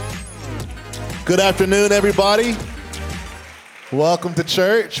Good afternoon, everybody. Welcome to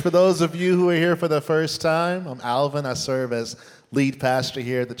church. For those of you who are here for the first time, I'm Alvin. I serve as lead pastor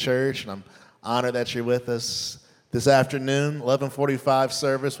here at the church, and I'm honored that you're with us this afternoon, 11:45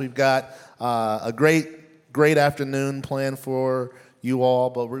 service. We've got a great afternoon planned for you all,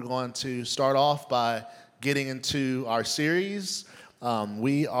 but we're going to start off by getting into our series.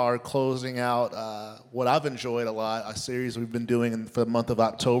 We are closing out what I've enjoyed a lot, a series we've been doing for the month of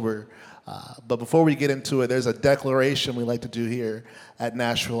October. But before we get into it, there's a declaration we like to do here at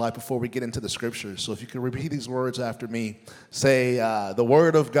Nashville Life before we get into the scriptures. So if you can repeat these words after me, say, the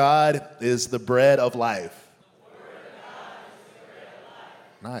word of God is the bread of life.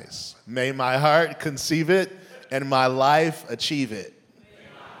 Nice. May my heart conceive it and my life achieve it.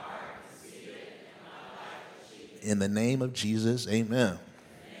 In the name of Jesus, amen.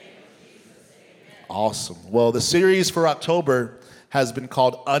 Awesome. Well, the series for October has been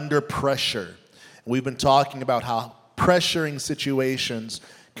called Under Pressure. We've been talking about how pressuring situations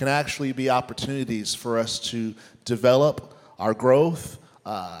can actually be opportunities for us to develop our growth,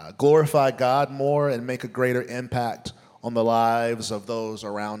 glorify God more, and make a greater impact on the lives of those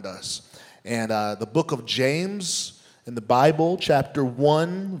around us. And the book of James in the Bible, chapter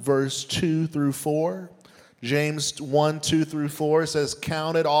 1, verse 2 through 4. James 1, 2 through 4 says,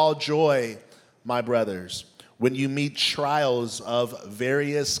 "Count it all joy, my brothers, when you meet trials of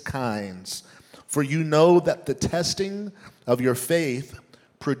various kinds. For you know that the testing of your faith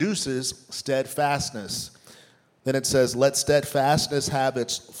produces steadfastness." Then it says, "Let steadfastness have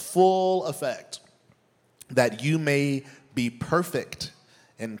its full effect, that you may be perfect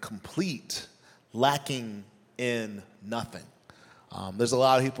and complete, lacking in nothing." There's a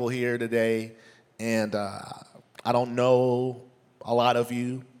lot of people here today, and I don't know a lot of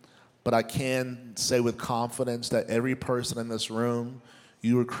you, but I can say with confidence that every person in this room,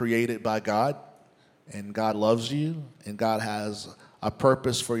 you were created by God, and God loves you, and God has a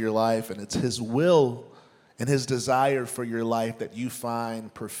purpose for your life, and it's His will and His desire for your life that you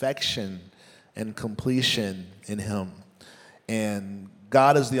find perfection and completion in Him. And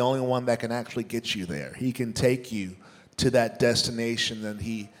God is the only one that can actually get you there. He can take you to that destination that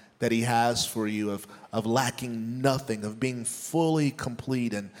He has for you of lacking nothing, of being fully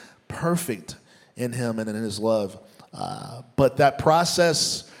complete and perfect in Him and in His love. But that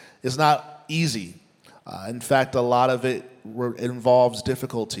process is not easy. In fact, a lot of it involves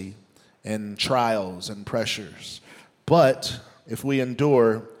difficulty and trials and pressures. But if we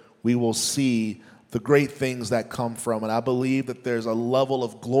endure, we will see the great things that come from it. I believe that there's a level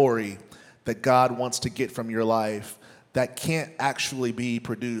of glory that God wants to get from your life that can't actually be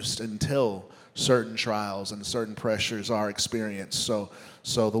produced until certain trials and certain pressures are experienced. So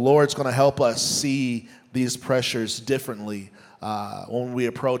the Lord's going to help us see these pressures differently when we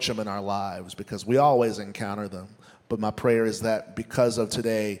approach them in our lives, because we always encounter them. But my prayer is that because of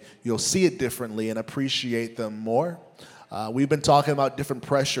today, you'll see it differently and appreciate them more. We've been talking about different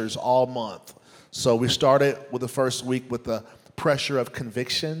pressures all month. So we started with the first week with the pressure of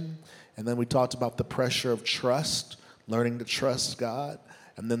conviction, and then we talked about the pressure of trust, learning to trust God.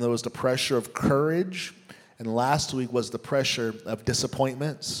 And then there was the pressure of courage. And last week was the pressure of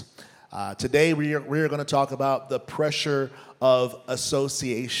disappointments. Today we are going to talk about the pressure of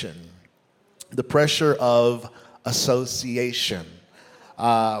association. The pressure of association.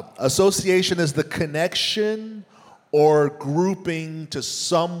 Association is the connection or grouping to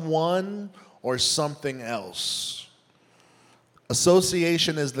someone or something else.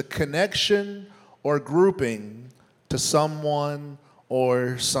 Association is the connection or grouping to someone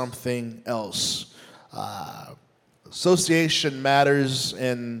or something else. Association matters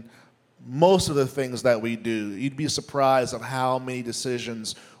in most of the things that we do. You'd be surprised at how many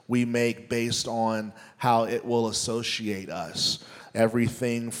decisions we make based on how it will associate us.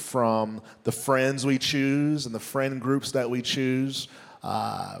 Everything from the friends we choose and the friend groups that we choose,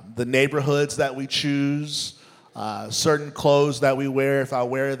 the neighborhoods that we choose, certain clothes that we wear. If I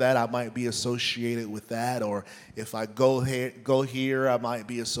wear that, I might be associated with that. Or if I go here, I might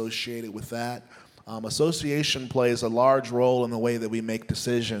be associated with that. Association plays a large role in the way that we make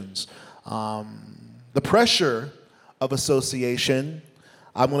decisions. The pressure of association,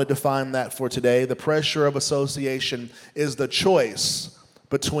 I'm going to define that for today. The pressure of association is the choice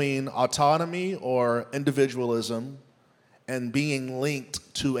between autonomy or individualism and being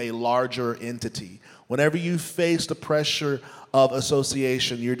linked to a larger entity. Whenever you face the pressure of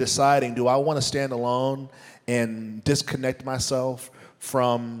association, you're deciding, do I want to stand alone and disconnect myself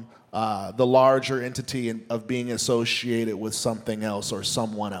from the larger entity of being associated with something else or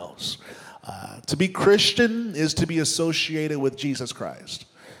someone else? To be Christian is to be associated with Jesus Christ.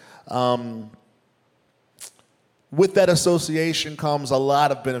 with that association comes a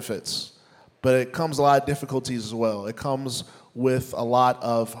lot of benefits, but it comes a lot of difficulties as well. It comes with a lot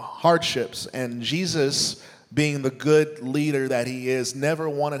of hardships. And Jesus, being the good leader that he is, never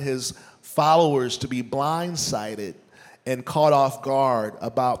wanted his followers to be blindsided and caught off guard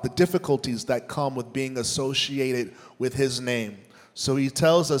about the difficulties that come with being associated with his name. So he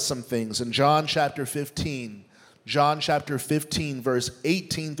tells us some things in John chapter 15, verse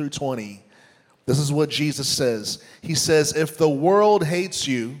 18 through 20. This is what Jesus says. He says, if the world hates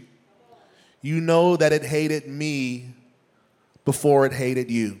you, you know that it hated me before it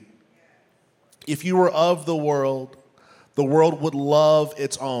hated you. If you were of the world would love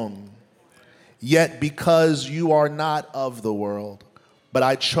its own. Yet because you are not of the world, but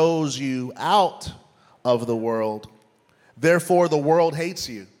I chose you out of the world, therefore the world hates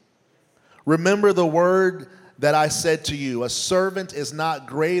you. Remember the word that I said to you, a servant is not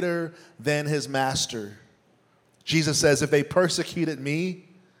greater than his master. Jesus says, if they persecuted me,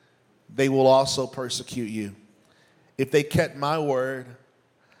 they will also persecute you. If they kept my word,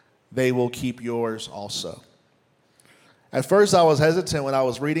 they will keep yours also. At first I was hesitant when I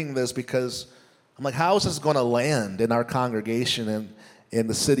was reading this because I'm like, how is this going to land in our congregation and in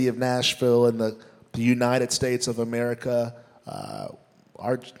the city of Nashville and the United States of America?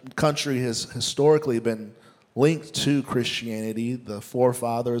 Our country has historically been linked to Christianity. The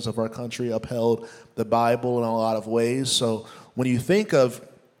forefathers of our country upheld the Bible in a lot of ways. So when you think of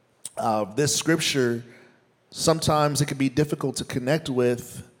this scripture, sometimes it can be difficult to connect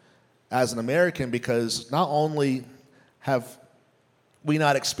with as an American because not only have we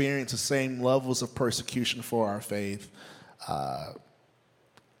not experienced the same levels of persecution for our faith,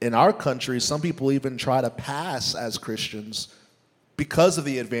 in our country, some people even try to pass as Christians because of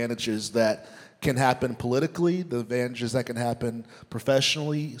the advantages that can happen politically, the advantages that can happen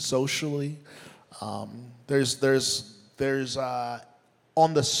professionally, socially. There's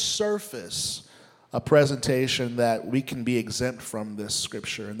on the surface a presentation that we can be exempt from this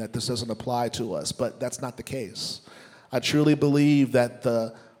scripture and that this doesn't apply to us, but that's not the case. I truly believe that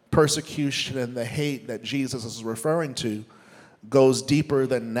the persecution and the hate that Jesus is referring to goes deeper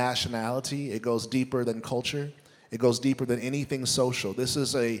than nationality. It goes deeper than culture. It goes deeper than anything social. This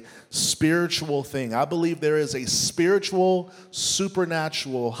is a spiritual thing. I believe there is a spiritual,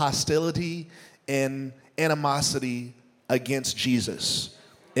 supernatural hostility and animosity against Jesus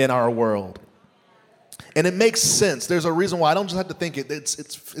in our world. And it makes sense. There's a reason why. I don't just have to think it.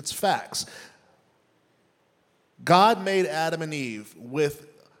 It's facts. God made Adam and Eve with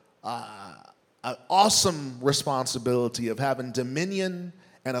an awesome responsibility of having dominion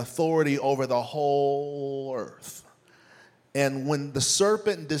and authority over the whole earth. And when the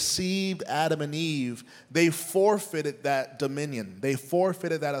serpent deceived Adam and Eve, they forfeited that dominion. They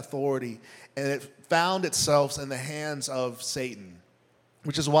forfeited that authority, and it found itself in the hands of Satan,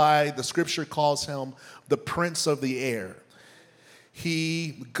 which is why the scripture calls him the prince of the air.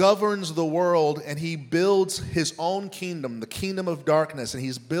 He governs the world and he builds his own kingdom, the kingdom of darkness, and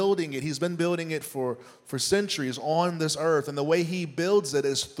he's building it. He's been building it for centuries on this earth, and the way he builds it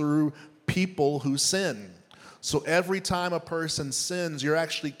is through people who sin. So every time a person sins, you're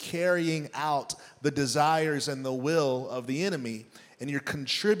actually carrying out the desires and the will of the enemy, and you're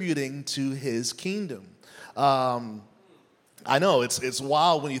contributing to his kingdom. I know, it's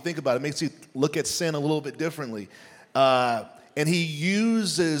wild when you think about it. It makes you look at sin a little bit differently. And he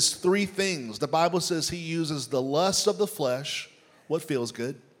uses three things. The Bible says he uses the lust of the flesh, what feels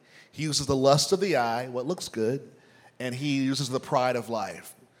good. He uses the lust of the eye, what looks good. And he uses the pride of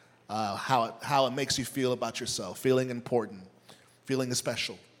life, how it makes you feel about yourself, feeling important, feeling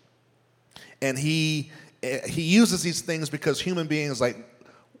special. And he uses these things because human beings, like,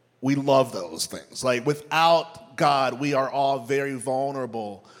 we love those things. Like, without God, we are all very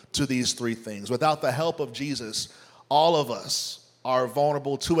vulnerable to these three things. Without the help of Jesus, all of us are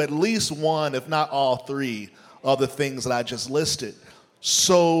vulnerable to at least one, if not all three, of the things that I just listed.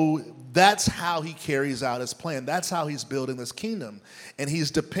 So that's how he carries out his plan. That's how he's building this kingdom. And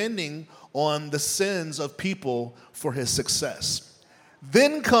he's depending on the sins of people for his success.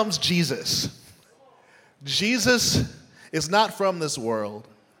 Then comes Jesus. Jesus is not from this world.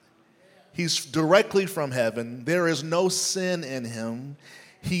 He's directly from heaven. There is no sin in him.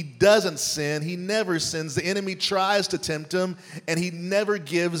 He doesn't sin. He never sins. The enemy tries to tempt him, and he never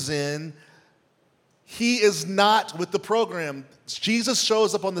gives in. He is not with the program. Jesus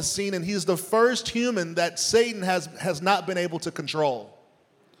shows up on the scene, and he's the first human that Satan has not been able to control.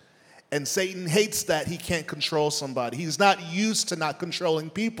 And Satan hates that he can't control somebody. He's not used to not controlling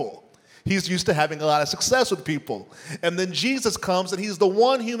people. He's used to having a lot of success with people. And then Jesus comes, and he's the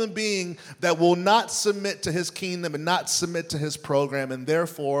one human being that will not submit to his kingdom and not submit to his program, and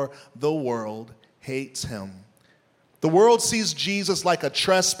therefore the world hates him. The world sees Jesus like a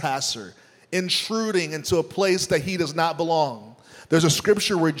trespasser, intruding into a place that he does not belong. There's a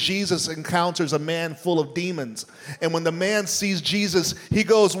scripture where Jesus encounters a man full of demons. And when the man sees Jesus, he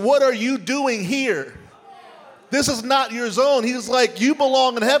goes, "What are you doing here? This is not your zone." He's like, "You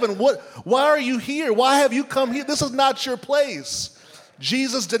belong in heaven. Why are you here? Why have you come here? This is not your place."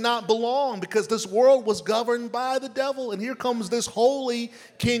 Jesus did not belong because this world was governed by the devil. And here comes this holy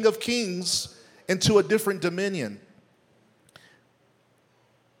King of Kings into a different dominion.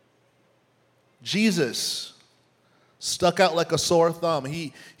 Jesus stuck out like a sore thumb.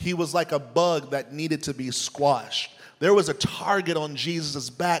 He was like a bug that needed to be squashed. There was a target on Jesus'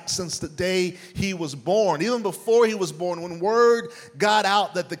 back since the day he was born. Even before he was born, when word got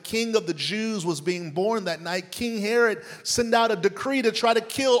out that the king of the Jews was being born that night, King Herod sent out a decree to try to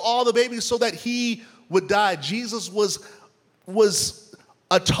kill all the babies so that he would die. Jesus was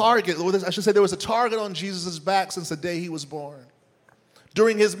a target. I should say there was a target on Jesus' back since the day he was born.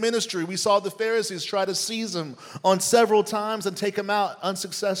 During his ministry, we saw the Pharisees try to seize him on several times and take him out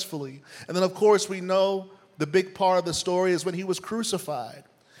unsuccessfully. And then, of course, we know the big part of the story is when he was crucified.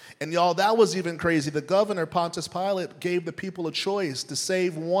 And y'all, that was even crazy. The governor, Pontius Pilate, gave the people a choice to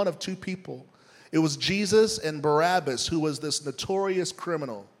save one of two people. It was Jesus and Barabbas, who was this notorious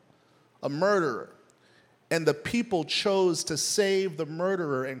criminal, a murderer. And the people chose to save the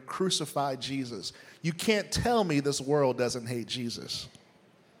murderer and crucify Jesus. You can't tell me this world doesn't hate Jesus.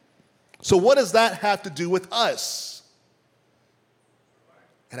 So what does that have to do with us?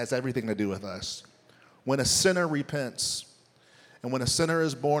 It has everything to do with us. When a sinner repents, and when a sinner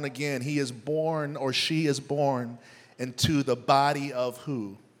is born again, he is born or she is born into the body of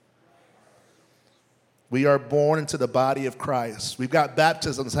who? We are born into the body of Christ. We've got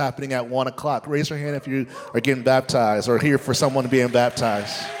baptisms happening at 1 o'clock. Raise your hand if you are getting baptized or here for someone being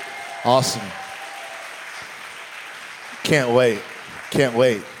baptized. Awesome. Can't wait. Can't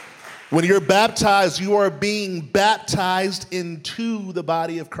wait. When you're baptized, you are being baptized into the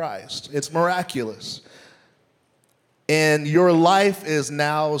body of Christ. It's miraculous. And your life is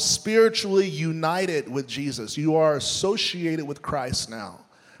now spiritually united with Jesus. You are associated with Christ now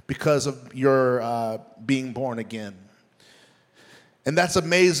because of your being born again. And that's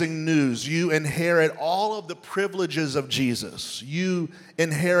amazing news. You inherit all of the privileges of Jesus. You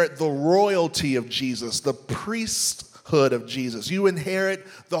inherit the royalty of Jesus, the priesthood of Jesus. You inherit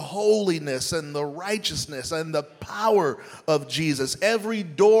the holiness and the righteousness and the power of Jesus. Every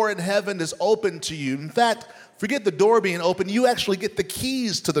door in heaven is open to you. In fact, forget the door being open. You actually get the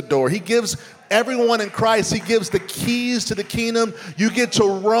keys to the door. He gives everyone in Christ, he gives the keys to the kingdom. You get to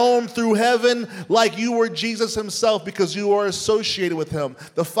roam through heaven like you were Jesus himself because you are associated with him.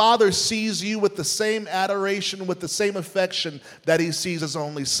 The Father sees you with the same adoration, with the same affection that he sees his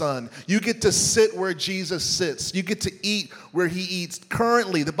only Son. You get to sit where Jesus sits. You get to eat where he eats.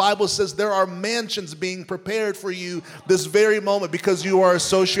 Currently, the Bible says there are mansions being prepared for you this very moment because you are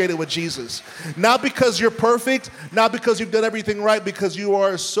associated with Jesus. Not because you're perfect, not because you've done everything right, because you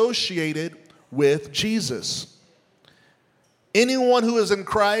are associated with Jesus. Anyone who is in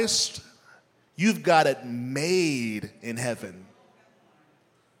Christ, you've got it made in heaven.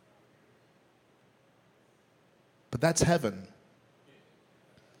 But that's heaven.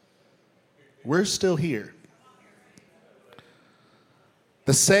 We're still here.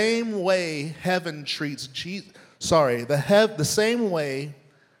 The same way heaven treats Jesus, the same way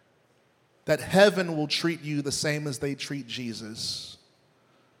that heaven will treat you the same as they treat Jesus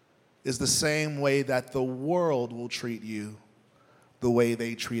is the same way that the world will treat you the way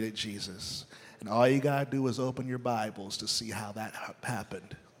they treated Jesus. And all you got to do is open your Bibles to see how that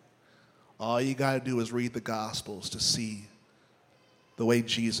happened. All you got to do is read the Gospels to see the way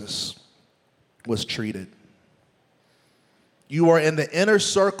Jesus was treated. You are in the inner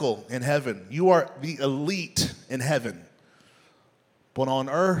circle in heaven. You are the elite in heaven. But on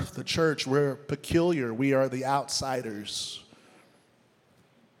earth, the church, we're peculiar. We are the outsiders.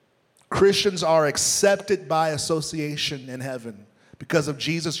 Christians are accepted by association in heaven. Because of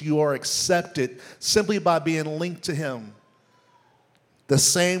Jesus, you are accepted simply by being linked to him. The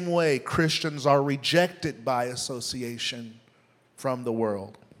same way Christians are rejected by association from the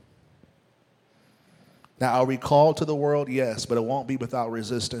world. Now, are we called to the world? Yes, but it won't be without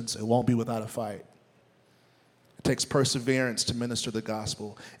resistance. It won't be without a fight. It takes perseverance to minister the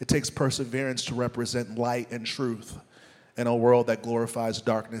gospel. It takes perseverance to represent light and truth in a world that glorifies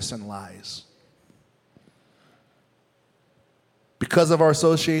darkness and lies. Because of our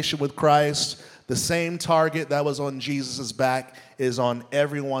association with Christ, the same target that was on Jesus' back is on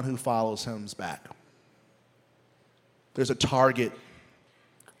everyone who follows him's back. There's a target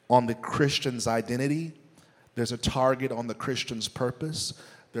on the Christian's identity. There's a target on the Christian's purpose.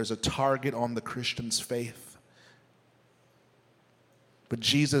 There's a target on the Christian's faith. But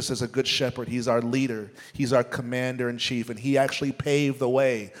Jesus is a good shepherd. He's our leader. He's our commander in chief. And he actually paved the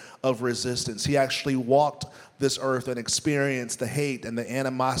way of resistance. He actually walked this earth and experienced the hate and the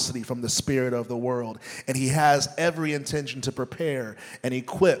animosity from the spirit of the world. And he has every intention to prepare and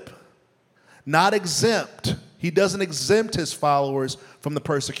equip, not exempt. He doesn't exempt his followers from the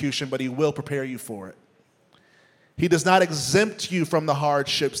persecution, but he will prepare you for it. He does not exempt you from the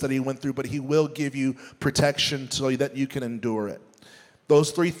hardships that he went through, but he will give you protection so that you can endure it.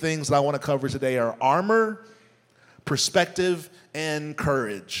 Those three things that I want to cover today are armor, perspective, and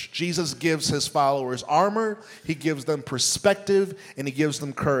courage. Jesus gives his followers armor, he gives them perspective, and he gives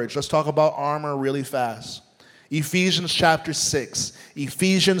them courage. Let's talk about armor really fast. Ephesians chapter 6.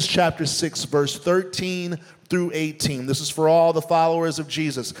 Ephesians chapter 6, verse 13 through 18. This is for all the followers of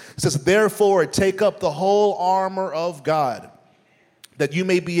Jesus. It says, "Therefore, take up the whole armor of God, that you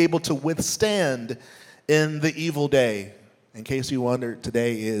may be able to withstand in the evil day." In case you wonder,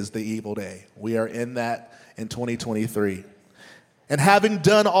 today is the evil day. We are in that in 2023. "And having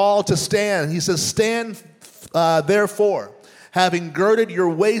done all to stand," he says, "stand therefore, having girded your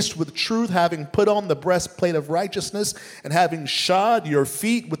waist with truth, having put on the breastplate of righteousness, and having shod your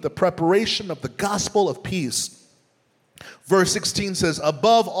feet with the preparation of the gospel of peace." Verse 16 says,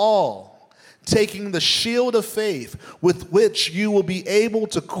 "Above all, taking the shield of faith, with which you will be able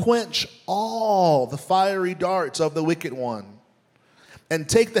to quench all the fiery darts of the wicked one. And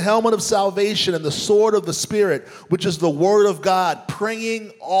take the helmet of salvation and the sword of the Spirit, which is the word of God, praying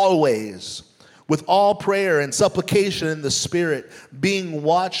always with all prayer and supplication in the Spirit, being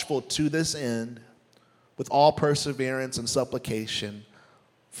watchful to this end, with all perseverance and supplication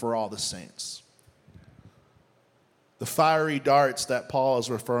for all the saints." The fiery darts that Paul is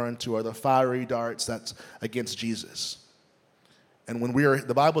referring to are the fiery darts that's against Jesus. And when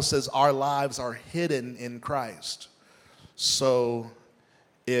the Bible says our lives are hidden in Christ. So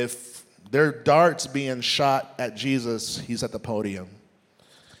if there are darts being shot at Jesus, he's at the podium.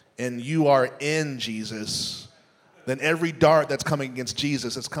 And you are in Jesus, then every dart that's coming against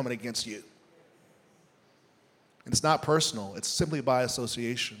Jesus is coming against you. And it's not personal, it's simply by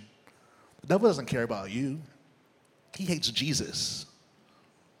association. The devil doesn't care about you. He hates Jesus.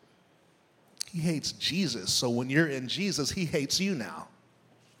 He hates Jesus. So when you're in Jesus, he hates you now.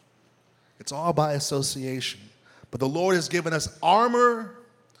 It's all by association. But the Lord has given us armor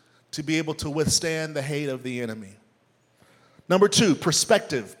to be able to withstand the hate of the enemy. Number 2,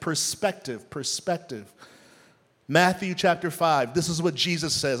 perspective. Matthew chapter 5. This is what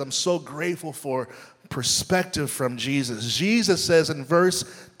Jesus says. I'm so grateful for perspective from Jesus. Jesus says in verse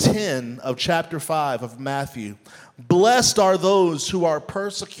 10 of chapter 5 of Matthew, "Blessed are those who are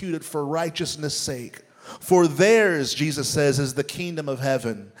persecuted for righteousness' sake, for theirs," Jesus says, "is the kingdom of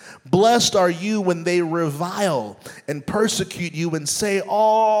heaven. Blessed are you when they revile and persecute you and say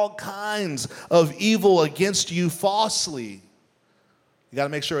all kinds of evil against you falsely." You got to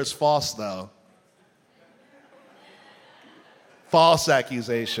make sure it's false, though. False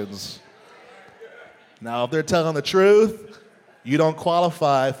accusations. Now, if they're telling the truth, you don't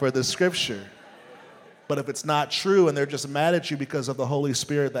qualify for this scripture. But if it's not true and they're just mad at you because of the Holy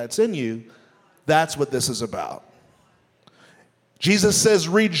Spirit that's in you, that's what this is about. Jesus says,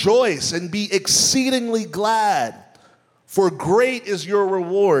 "Rejoice and be exceedingly glad, for great is your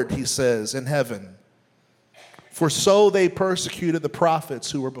reward," he says, "in heaven. For so they persecuted the prophets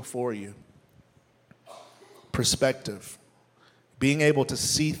who were before you." Perspective. Being able to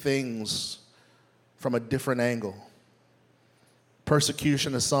see things from a different angle.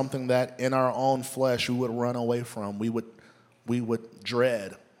 Persecution is something that in our own flesh we would run away from. We would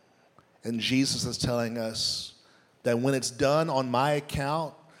dread. And Jesus is telling us that when it's done on my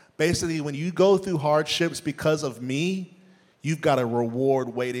account, basically when you go through hardships because of me, you've got a reward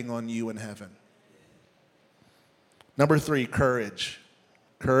waiting on you in heaven. Number 3, courage.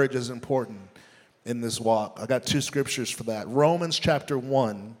 Courage is important in this walk. I got 2 scriptures for that. Romans chapter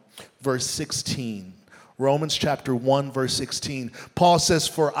 1, verse 16. Romans chapter 1, verse 16. Paul says,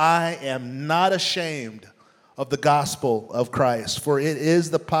 "For I am not ashamed of the gospel of Christ, for it is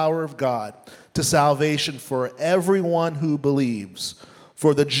the power of God to salvation for everyone who believes,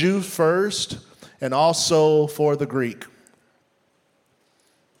 for the Jew first, and also for the Greek."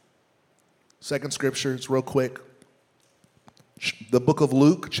 Second scripture, it's real quick. The book of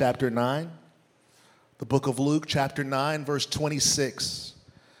Luke, chapter 9. The book of Luke, chapter 9, verse 26.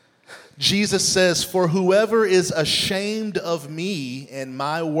 Jesus says, "For whoever is ashamed of me and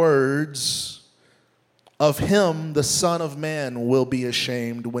my words, of him the Son of Man will be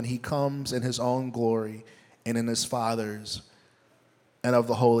ashamed when he comes in his own glory and in his Father's and of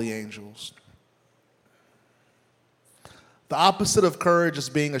the holy angels." The opposite of courage is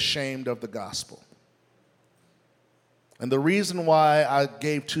being ashamed of the gospel. And the reason why I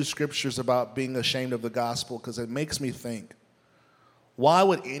gave two scriptures about being ashamed of the gospel, because it makes me think, why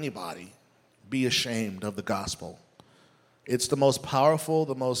would anybody be ashamed of the gospel? It's the most powerful,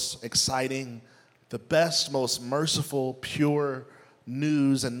 the most exciting, the best, most merciful, pure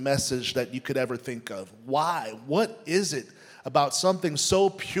news and message that you could ever think of. Why? What is it about something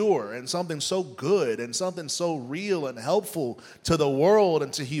so pure and something so good and something so real and helpful to the world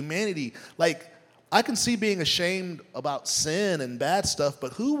and to humanity? Like, I can see being ashamed about sin and bad stuff,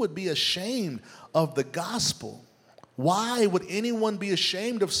 but who would be ashamed of the gospel? Why would anyone be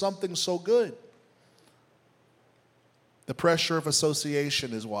ashamed of something so good? The pressure of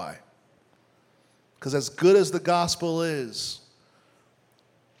association is why. Because as good as the gospel is,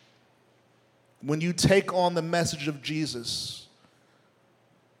 when you take on the message of Jesus,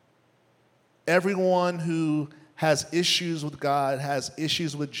 everyone who has issues with God, has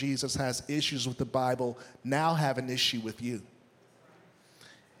issues with Jesus, has issues with the Bible, now have an issue with you.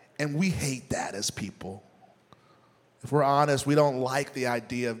 And we hate that as people. If we're honest, we don't like the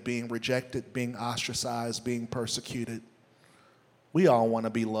idea of being rejected, being ostracized, being persecuted. We all want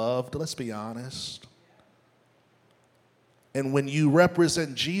to be loved, let's be honest. And when you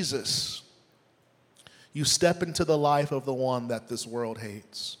represent Jesus, you step into the life of the one that this world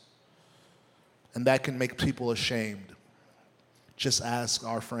hates. And that can make people ashamed. Just ask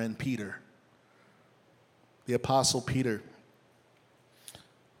our friend Peter. The Apostle Peter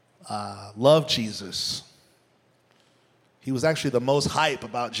loved Jesus. He was actually the most hype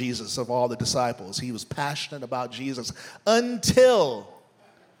about Jesus of all the disciples. He was passionate about Jesus until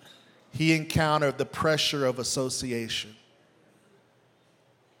he encountered the pressure of association.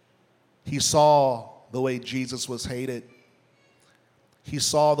 He saw the way Jesus was hated. He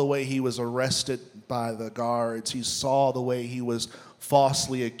saw the way he was arrested by the guards. He saw the way he was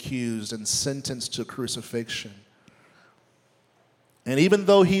falsely accused and sentenced to crucifixion. And even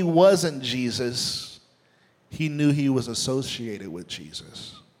though he wasn't Jesus, he knew he was associated with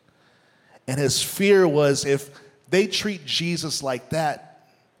Jesus. And his fear was, if they treat Jesus like that,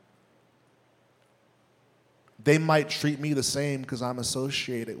 they might treat me the same because I'm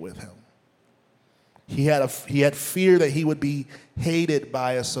associated with him. He had fear that he would be hated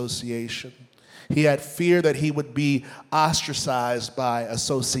by association. He had fear that he would be ostracized by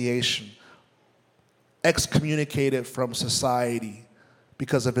association, excommunicated from society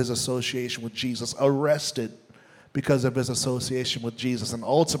because of his association with Jesus, arrested because of his association with Jesus. And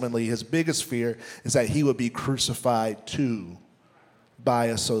ultimately, his biggest fear is that he would be crucified too by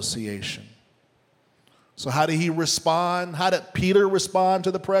association. So how did he respond? How did Peter respond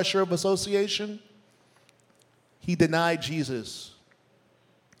to the pressure of association? He denied Jesus.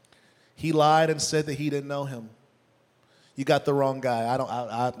 He lied and said that he didn't know him. You got the wrong guy.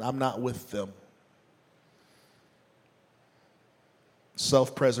 I'm not with them.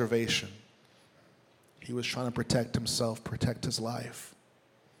 Self-preservation. He was trying to protect himself, protect his life.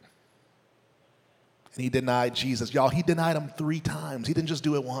 And he denied Jesus. Y'all, he denied him 3 times. He didn't just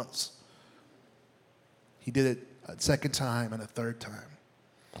do it once. He did it a second time and a third time.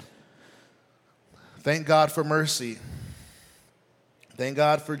 Thank God for mercy. Thank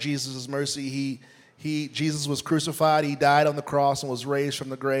God for Jesus' mercy. Jesus was crucified. He died on the cross and was raised from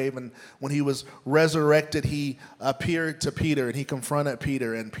the grave. And when he was resurrected, he appeared to Peter and he confronted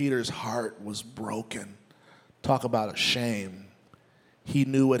Peter. And Peter's heart was broken. Talk about a shame. He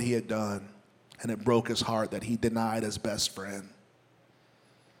knew what he had done. And it broke his heart that he denied his best friend.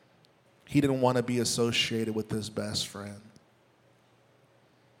 He didn't want to be associated with his best friend.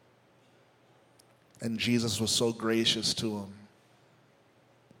 And Jesus was so gracious to him.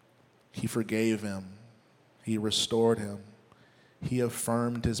 He forgave him. He restored him. He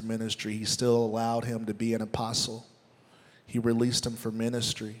affirmed his ministry. He still allowed him to be an apostle. He released him for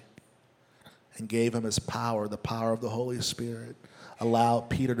ministry and gave him his power, the power of the Holy Spirit. Allowed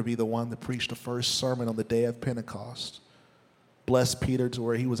Peter to be the one that preached the first sermon on the day of Pentecost. Blessed Peter to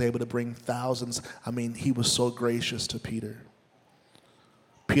where he was able to bring thousands. He was so gracious to Peter.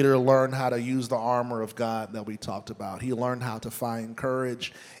 Peter learned how to use the armor of God that we talked about. He learned how to find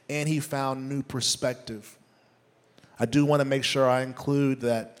courage, and he found new perspective. I do want to make sure I include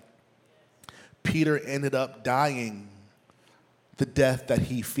that Peter ended up dying the death that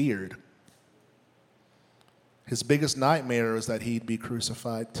he feared. His biggest nightmare is that he'd be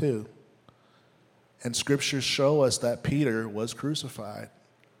crucified too. And scriptures show us that Peter was crucified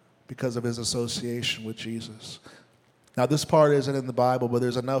because of his association with Jesus. Now, this part isn't in the Bible, but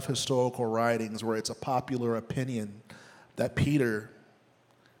there's enough historical writings where it's a popular opinion that Peter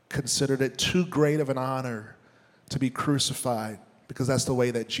considered it too great of an honor to be crucified because that's the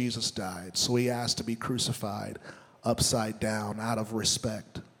way that Jesus died. So he asked to be crucified upside down out of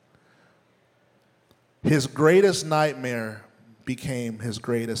respect. His greatest nightmare became his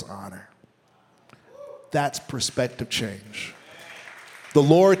greatest honor. That's perspective change. The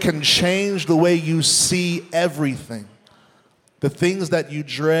Lord can change the way you see everything. The things that you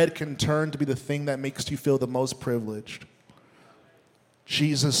dread can turn to be the thing that makes you feel the most privileged.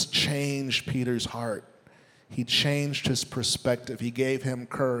 Jesus changed Peter's heart. He changed his perspective. He gave him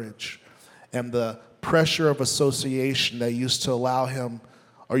courage. And the pressure of association that used to allow him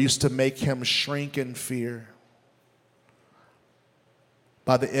or used to make him shrink in fear.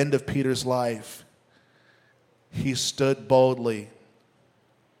 By the end of Peter's life, he stood boldly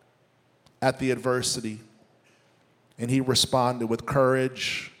at the adversity, and he responded with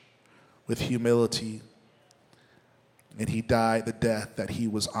courage, with humility, and he died the death that he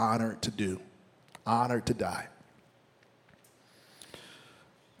was honored to do, honored to die.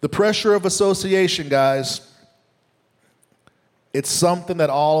 The pressure of association, guys, it's something that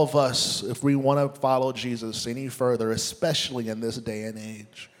all of us, if we want to follow Jesus any further, especially in this day and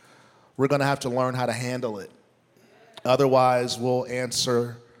age, we're going to have to learn how to handle it. Otherwise, we'll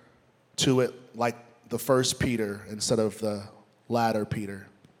answer to it like the first Peter instead of the latter Peter.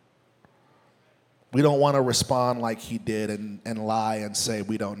 We don't want to respond like he did and lie and say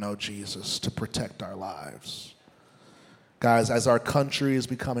we don't know Jesus to protect our lives. Guys, as our country is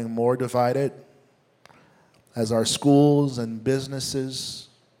becoming more divided, as our schools and businesses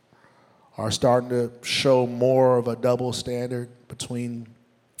are starting to show more of a double standard between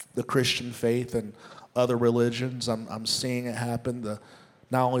the Christian faith and other religions, I'm seeing it happen.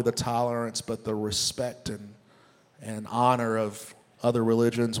 Not only the tolerance, but the respect and honor of other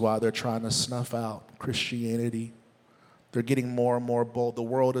religions while they're trying to snuff out Christianity. They're getting more and more bold. The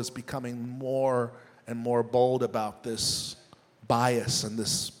world is becoming more and more bold about this bias and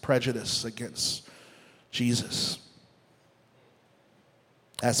this prejudice against Jesus.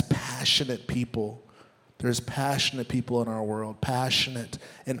 As passionate people, there's passionate people in our world, passionate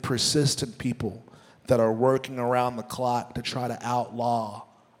and persistent people that are working around the clock to try to outlaw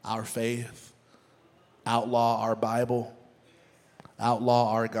our faith, outlaw our Bible,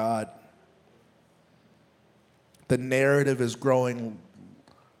 outlaw our God. The narrative is growing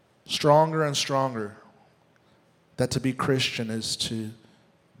stronger and stronger that to be Christian is to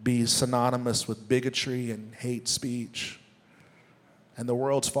be synonymous with bigotry and hate speech. And the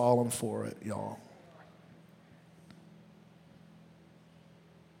world's fallen for it, y'all.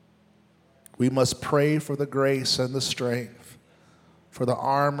 We must pray for the grace and the strength, for the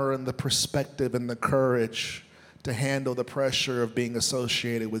armor and the perspective and the courage to handle the pressure of being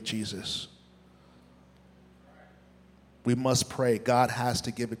associated with Jesus. We must pray. God has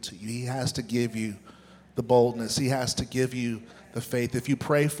to give it to you. He has to give you the boldness. He has to give you the faith. If you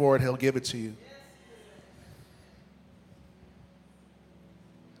pray for it, he'll give it to you.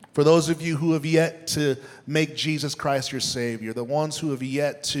 For those of you who have yet to make Jesus Christ your Savior, the ones who have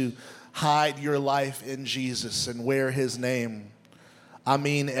yet to hide your life in Jesus and wear his name, I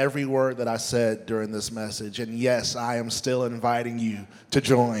mean every word that I said during this message. And yes, I am still inviting you to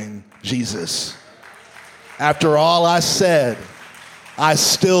join Jesus. After all I said, I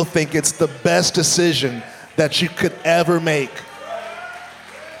still think it's the best decision that you could ever make.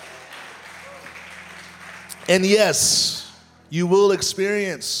 And yes, you will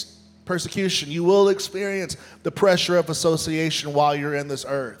experience persecution. You will experience the pressure of association while you're in this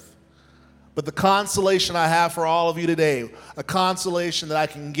earth. But the consolation I have for all of you today, a consolation that I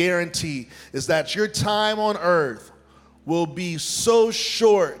can guarantee, is that your time on earth will be so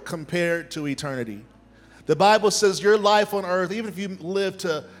short compared to eternity. The Bible says your life on earth, even if you live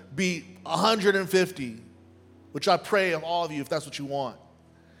to be 150, which I pray of all of you if that's what you want,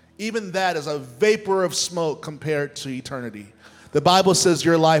 even that is a vapor of smoke compared to eternity. The Bible says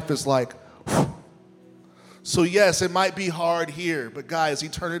your life is like, whew. So yes, it might be hard here, but guys,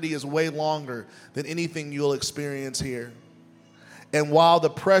 eternity is way longer than anything you'll experience here. And while the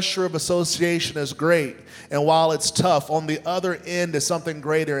pressure of association is great, and while it's tough, on the other end is something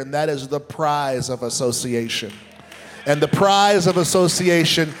greater, and that is the prize of association. And the prize of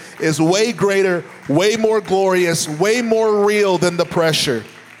association is way greater, way more glorious, way more real than the pressure.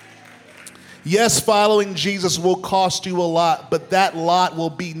 Yes, following Jesus will cost you a lot, but that lot will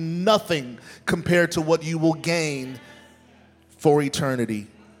be nothing compared to what you will gain for eternity.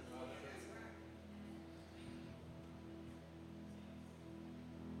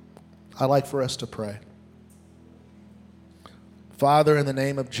 I'd like for us to pray. Father, in the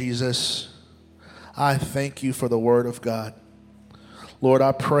name of Jesus, I thank you for the word of God. Lord,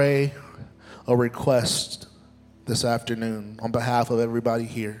 I pray a request this afternoon on behalf of everybody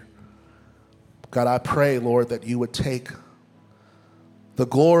here. God, I pray, Lord, that you would take the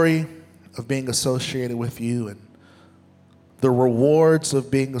glory of being associated with you and the rewards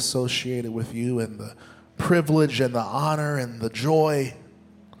of being associated with you and the privilege and the honor and the joy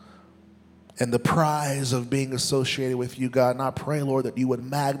and the prize of being associated with you, God. And I pray, Lord, that you would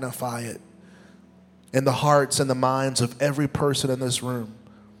magnify it in the hearts and the minds of every person in this room.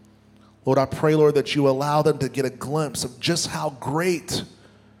 Lord, I pray, Lord, that you allow them to get a glimpse of just how great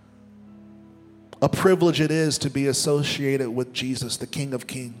a privilege it is to be associated with Jesus, the King of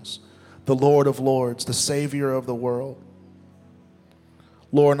Kings, the Lord of Lords, the Savior of the world.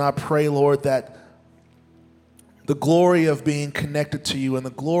 Lord, and I pray, Lord, that the glory of being connected to you and the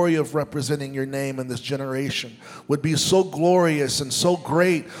glory of representing your name in this generation would be so glorious and so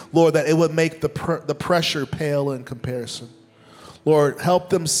great, Lord, that it would make the pressure pale in comparison. Lord,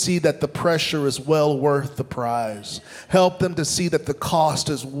 help them see that the pressure is well worth the prize. Help them to see that the cost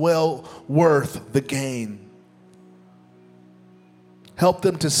is well worth the gain. Help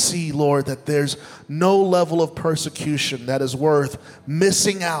them to see, Lord, that there's no level of persecution that is worth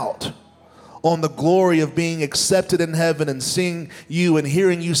missing out on the glory of being accepted in heaven and seeing you and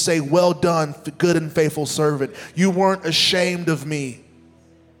hearing you say, well done, good and faithful servant. You weren't ashamed of me.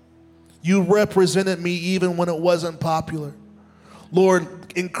 You represented me even when it wasn't popular. Lord,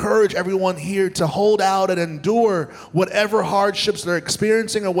 encourage everyone here to hold out and endure whatever hardships they're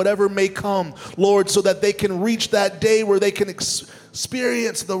experiencing or whatever may come, Lord, so that they can reach that day where they can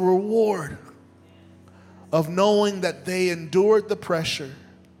experience the reward of knowing that they endured the pressure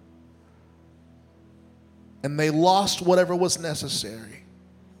and they lost whatever was necessary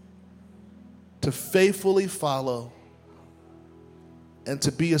to faithfully follow and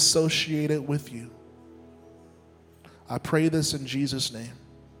to be associated with you. I pray this in Jesus' name.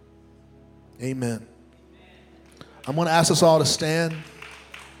 Amen. I'm going to ask us all to stand.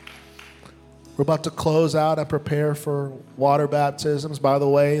 We're about to close out and prepare for water baptisms. By the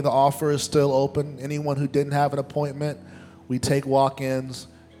way, the offer is still open. Anyone who didn't have an appointment, we take walk-ins.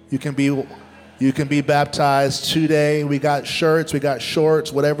 You can be baptized today. We got shirts, we got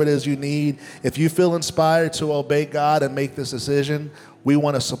shorts, whatever it is you need. If you feel inspired to obey God and make this decision, we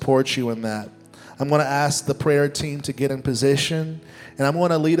want to support you in that. I'm going to ask the prayer team to get in position, and I'm going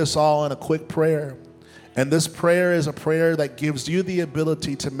to lead us all in a quick prayer. And this prayer is a prayer that gives you the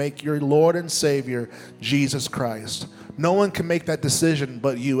ability to make your Lord and Savior Jesus Christ. No one can make that decision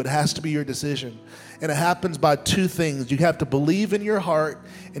but you. It has to be your decision. And it happens by two things. You have to believe in your heart,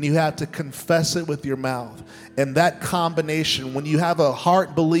 and you have to confess it with your mouth. And that combination, when you have a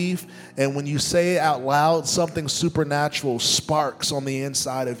heart belief and when you say it out loud, something supernatural sparks on the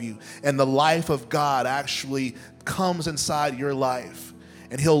inside of you. And the life of God actually comes inside your life.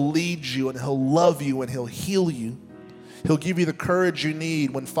 And he'll lead you, and he'll love you, and he'll heal you. He'll give you the courage you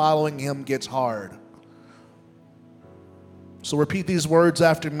need when following him gets hard. So repeat these words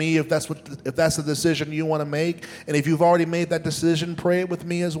after me if that's the decision you want to make. And if you've already made that decision, pray it with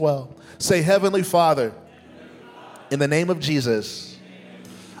me as well. Say, Heavenly Father, in the name of Jesus,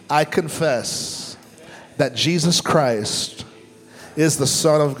 I confess that Jesus Christ is the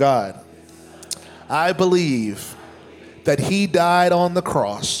Son of God. I believe that he died on the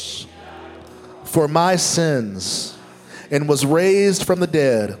cross for my sins and was raised from the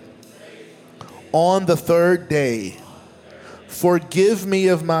dead on the third day. Forgive me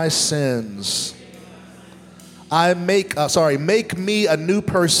of my sins. Make me a new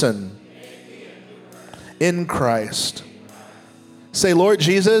person in Christ. Say, Lord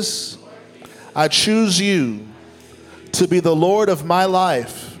Jesus, I choose you to be the Lord of my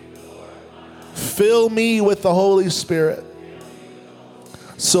life. Fill me with the Holy Spirit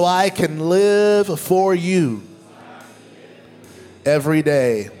so I can live for you every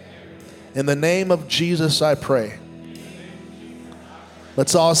day. In the name of Jesus, I pray.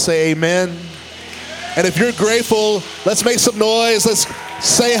 Let's all say amen. And if you're grateful, let's make some noise. Let's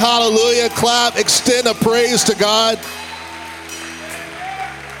say hallelujah, clap, extend a praise to God.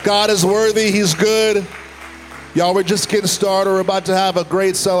 God is worthy, he's good. Y'all, we're just getting started. We're about to have a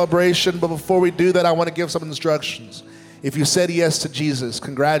great celebration. But before we do that, I want to give some instructions. If you said yes to Jesus,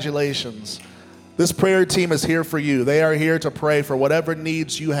 congratulations. This prayer team is here for you. They are here to pray for whatever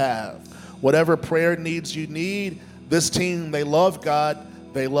needs you have. whatever prayer needs you need. This team, they love God,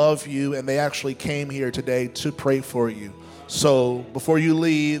 they love you, and they actually came here today to pray for you. So before you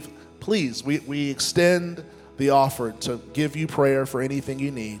leave, please, we extend the offer to give you prayer for anything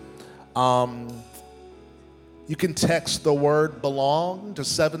you need. You can text the word belong to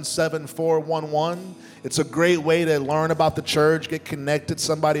 77411. It's a great way to learn about the church, get connected,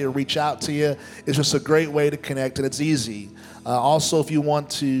 somebody to reach out to you. It's just a great way to connect, and it's easy. Also, if you want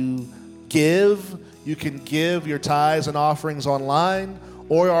to give, you can give your tithes and offerings online,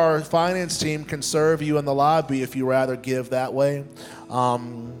 or our finance team can serve you in the lobby if you rather give that way.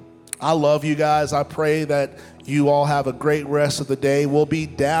 I love you guys. I pray that you all have a great rest of the day. We'll be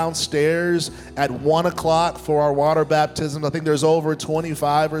downstairs at 1 o'clock for our water baptism. I think there's over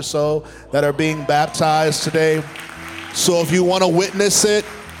 25 or so that are being baptized today. So if you want to witness it,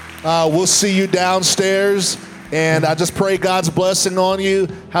 we'll see you downstairs. And I just pray God's blessing on you.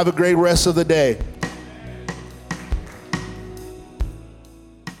 Have a great rest of the day.